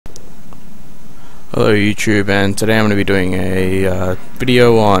Hello YouTube, and today I'm going to be doing a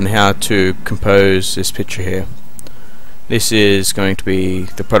video on how to compose this picture here. This is going to be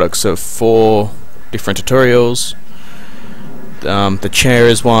the products of 4 different tutorials. The chair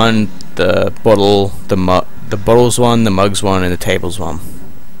is one, the bottle, the bottles one, the mugs one, and the tables one.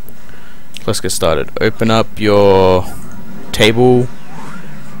 Let's get started. Open up your table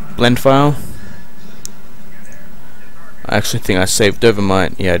blend file. I actually think I saved over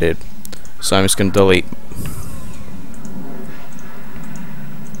mine. Yeah, I did. So I'm just going to delete.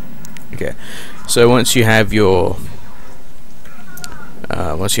 Okay. So once you have your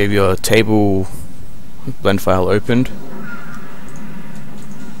table blend file opened,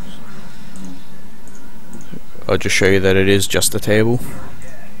 I'll just show you that it is just the table.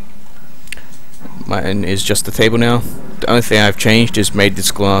 Mine is just the table now. The only thing I've changed is made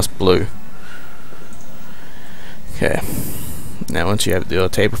this glass blue. Okay. Now once you have your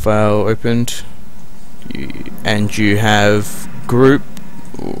table file opened and you have group,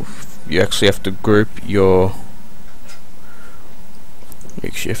 you actually have to group your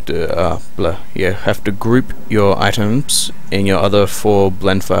group your items in your other 4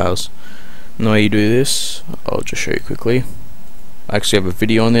 blend files. And the way you do this, I'll just show you quickly. I actually have a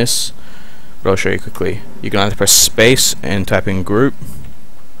video on this, but I'll show you quickly. You can either press space and type in group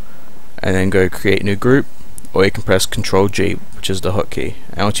and then go create new group, or you can press Control G, which is the hotkey.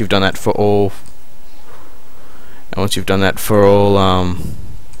 And once you've done that for all, once you've done that for all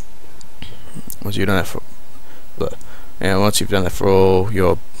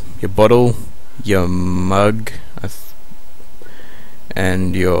your bottle, your mug,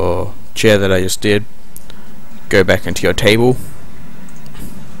 and your chair that I just did, go back into your table.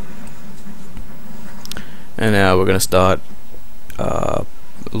 And now we're going to start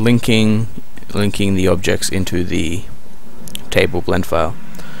linking the objects into the table blend file.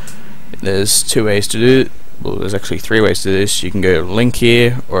 There's 2 ways to do it. Well, there's actually 3 ways to do this. You can go link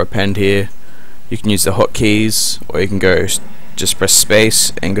here or append here. You can use the hotkeys, or you can go just press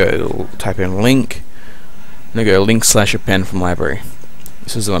space and go type in link, and then go link/append from library.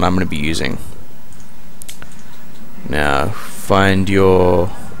 This is the one I'm going to be using. Now find your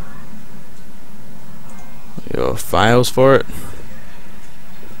files for it.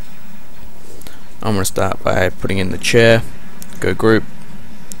 I'm going to start by putting in the chair, go group,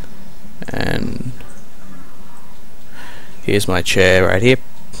 and here's my chair right here.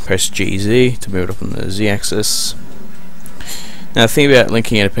 Press GZ to move it up on the Z axis. Now the thing about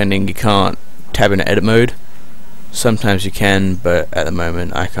linking and appending, you can't tab into edit mode. Sometimes you can, but at the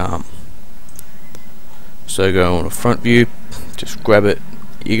moment I can't. So go on the front view, just grab it.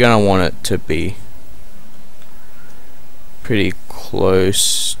 You're going to want it to be pretty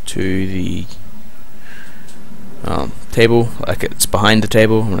close to the table, like it's behind the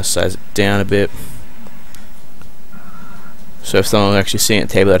table. I'm going to size it down a bit, so if someone actually seeing a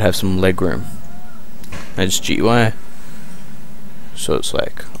table, that'd have some leg room. And just GUI, so it's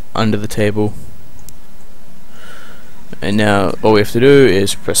like under the table. And now all we have to do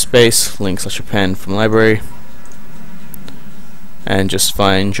is press space, link/append from library, and just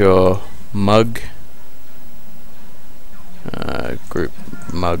find your mug, group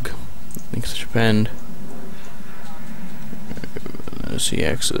mug, link/append. Z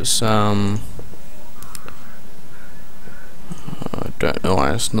axis. I don't know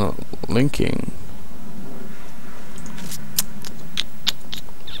why it's not linking.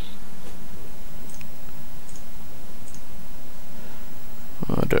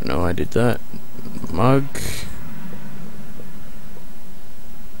 I don't know why I did that. Mug.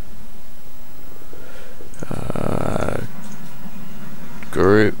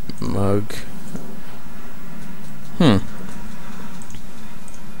 Group mug.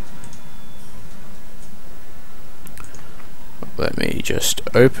 Let me just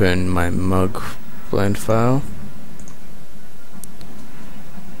open my mug blend file.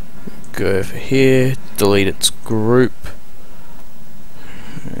 Go over here, delete its group,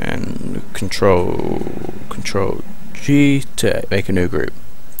 and Control G to make a new group.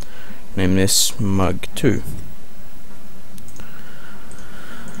 Name this mug 2.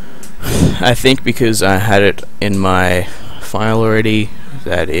 I think because I had it in my file already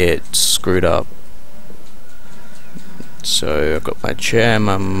that it screwed up. So I've got my chair,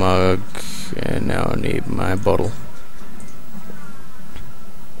 my mug, and now I need my bottle.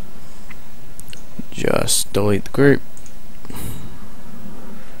 Just delete the group.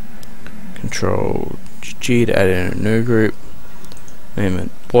 Control G to add in a new group. Name it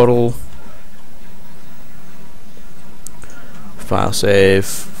bottle. File save,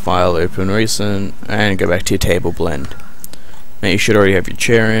 file open recent, and go back to your table blend. Now you should already have your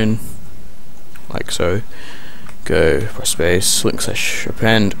chair in. like so. Go press space,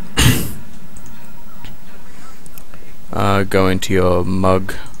 /append. Go into your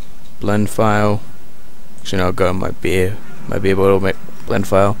mug blend file. So now I'll go in my beer bottle blend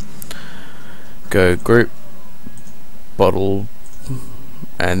file. Go group, bottle,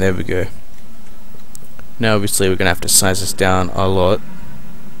 and there we go. Now obviously we're going to have to size this down a lot.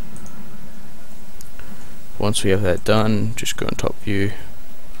 Once we have that done, just go on top view,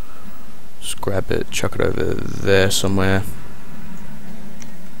 just grab it, chuck it over there somewhere,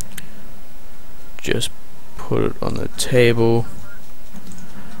 just put it on the table.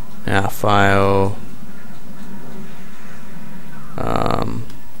 Now file,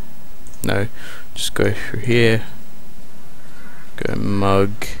 no, just go through here, go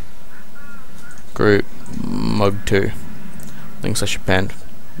mug, group, mug 2, /append.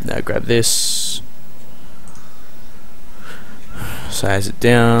 Now grab this, size it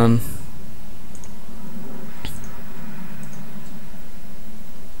down,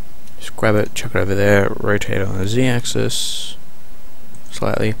 just grab it, chuck it over there, rotate it on the z-axis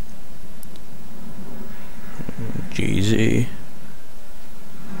slightly, GZ,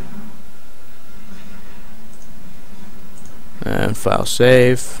 and file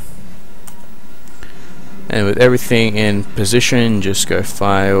save. And with everything in position, just go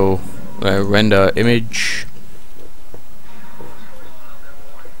file, render image,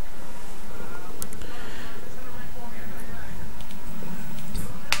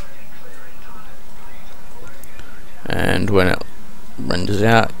 and when it renders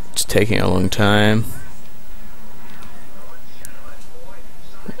out, it's taking a long time.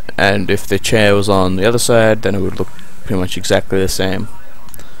 And if the chair was on the other side, then it would look pretty much exactly the same.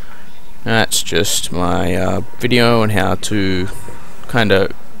 That's just my video on how to kind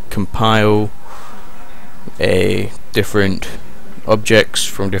of compile different objects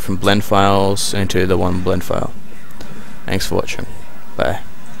from different blend files into the one blend file. Thanks for watching.